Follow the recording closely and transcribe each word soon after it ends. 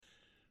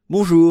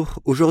Bonjour,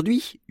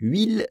 aujourd'hui,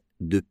 huile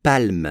de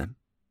palme.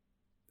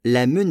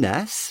 La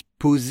menace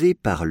posée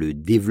par le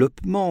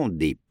développement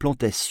des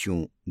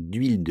plantations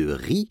d'huile de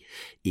riz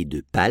et de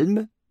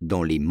palme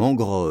dans les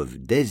mangroves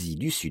d'Asie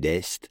du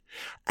Sud-Est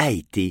a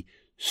été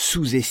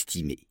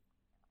sous-estimée.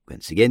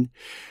 Once again,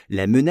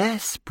 la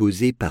menace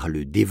posée par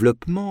le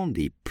développement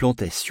des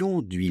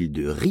plantations d'huile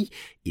de riz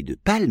et de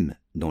palme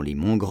dans les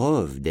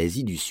mangroves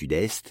d'Asie du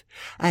Sud-Est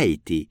a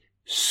été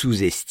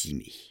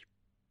sous-estimée.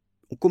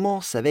 On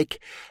commence avec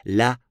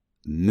la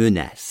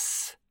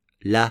menace.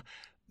 La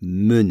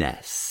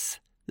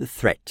menace. The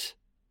threat.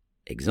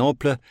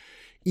 Exemple,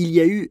 il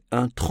y a eu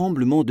un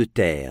tremblement de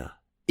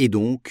terre et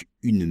donc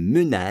une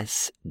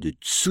menace de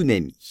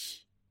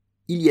tsunami.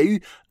 Il y a eu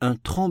un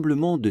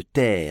tremblement de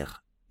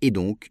terre et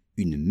donc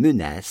une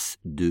menace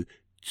de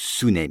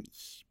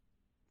tsunami.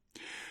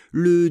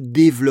 Le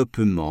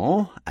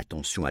développement,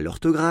 attention à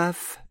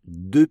l'orthographe,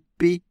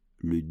 2P,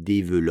 le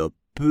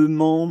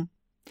développement,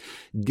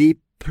 des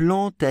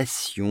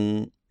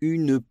plantations,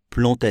 une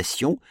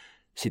plantation,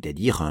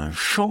 c'est-à-dire un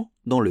champ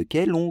dans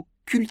lequel on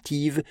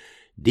cultive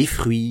des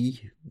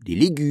fruits, des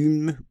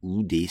légumes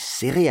ou des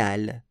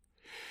céréales.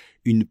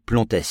 Une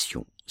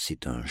plantation,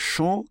 c'est un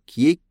champ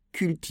qui est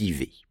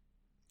cultivé.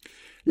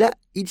 Là,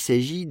 il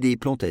s'agit des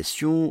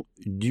plantations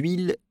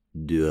d'huile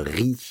de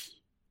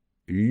riz.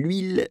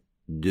 L'huile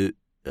de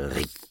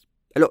riz.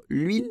 Alors,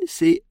 l'huile,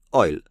 c'est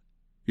oil,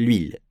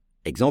 l'huile.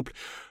 Exemple,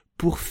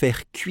 pour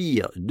faire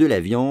cuire de la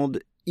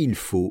viande, il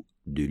faut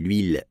de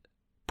l'huile.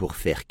 Pour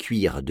faire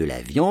cuire de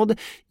la viande,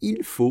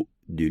 il faut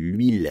de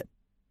l'huile.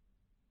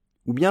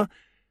 Ou bien,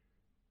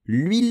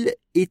 l'huile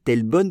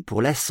est-elle bonne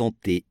pour la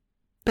santé?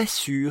 Pas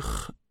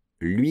sûr.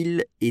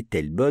 L'huile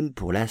est-elle bonne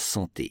pour la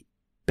santé?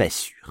 Pas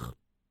sûr.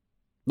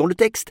 Dans le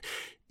texte,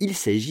 il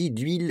s'agit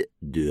d'huile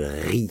de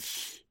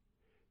riz.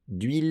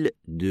 D'huile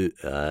de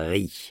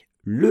riz.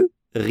 Le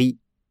riz.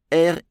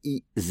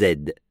 R-I-Z.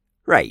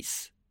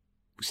 Rice.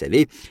 Vous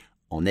savez,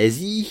 en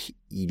Asie,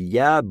 il y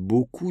a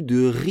beaucoup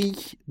de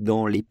riz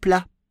dans les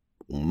plats.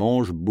 On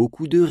mange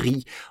beaucoup de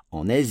riz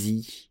en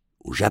Asie,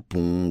 au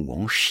Japon ou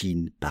en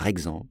Chine, par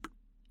exemple.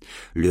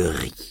 Le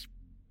riz.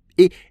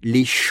 Et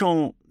les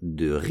champs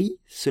de riz,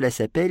 cela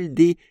s'appelle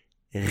des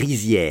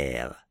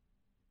rizières.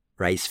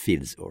 Rice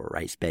fields or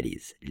rice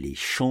paddies. Les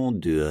champs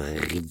de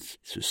riz,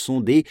 ce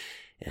sont des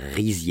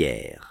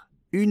rizières.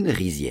 Une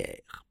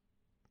rizière.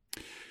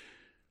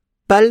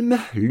 Palme,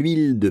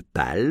 l'huile de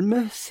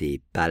palme,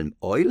 c'est palm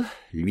oil,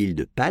 l'huile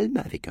de palme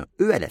avec un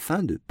E à la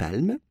fin de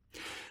palme.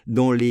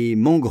 Dans les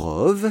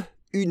mangroves,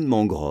 une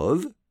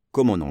mangrove,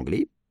 comme en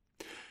anglais.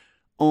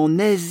 En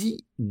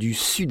Asie du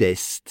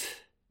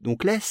Sud-Est,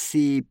 donc là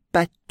c'est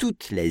pas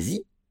toute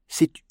l'Asie,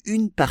 c'est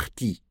une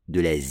partie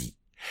de l'Asie.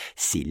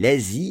 C'est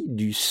l'Asie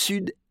du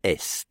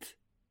Sud-Est.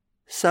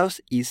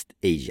 Southeast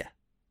Asia,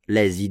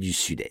 l'Asie du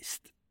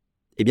Sud-Est.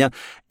 Eh bien,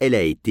 elle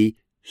a été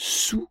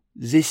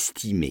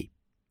sous-estimée.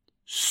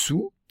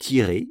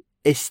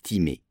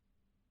 Sous-estimé.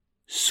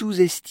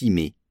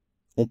 Sous-estimé.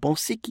 On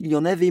pensait qu'il y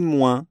en avait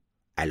moins,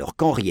 alors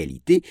qu'en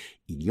réalité,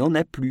 il y en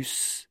a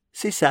plus.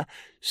 C'est ça,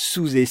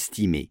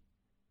 sous-estimé.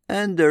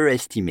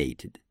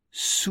 Underestimated.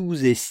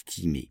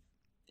 Sous-estimé.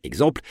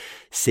 Exemple,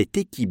 cette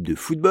équipe de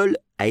football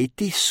a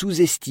été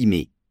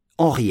sous-estimée.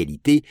 En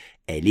réalité,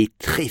 elle est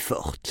très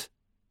forte.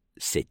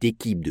 Cette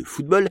équipe de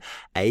football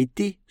a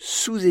été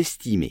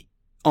sous-estimée.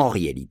 En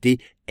réalité,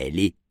 elle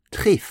est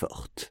très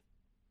forte.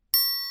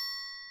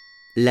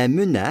 La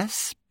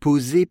menace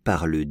posée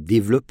par le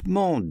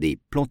développement des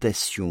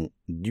plantations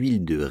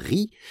d'huile de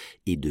riz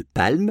et de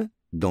palme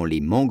dans les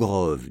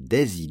mangroves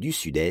d'Asie du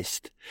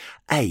Sud-Est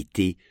a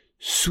été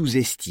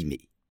sous-estimée.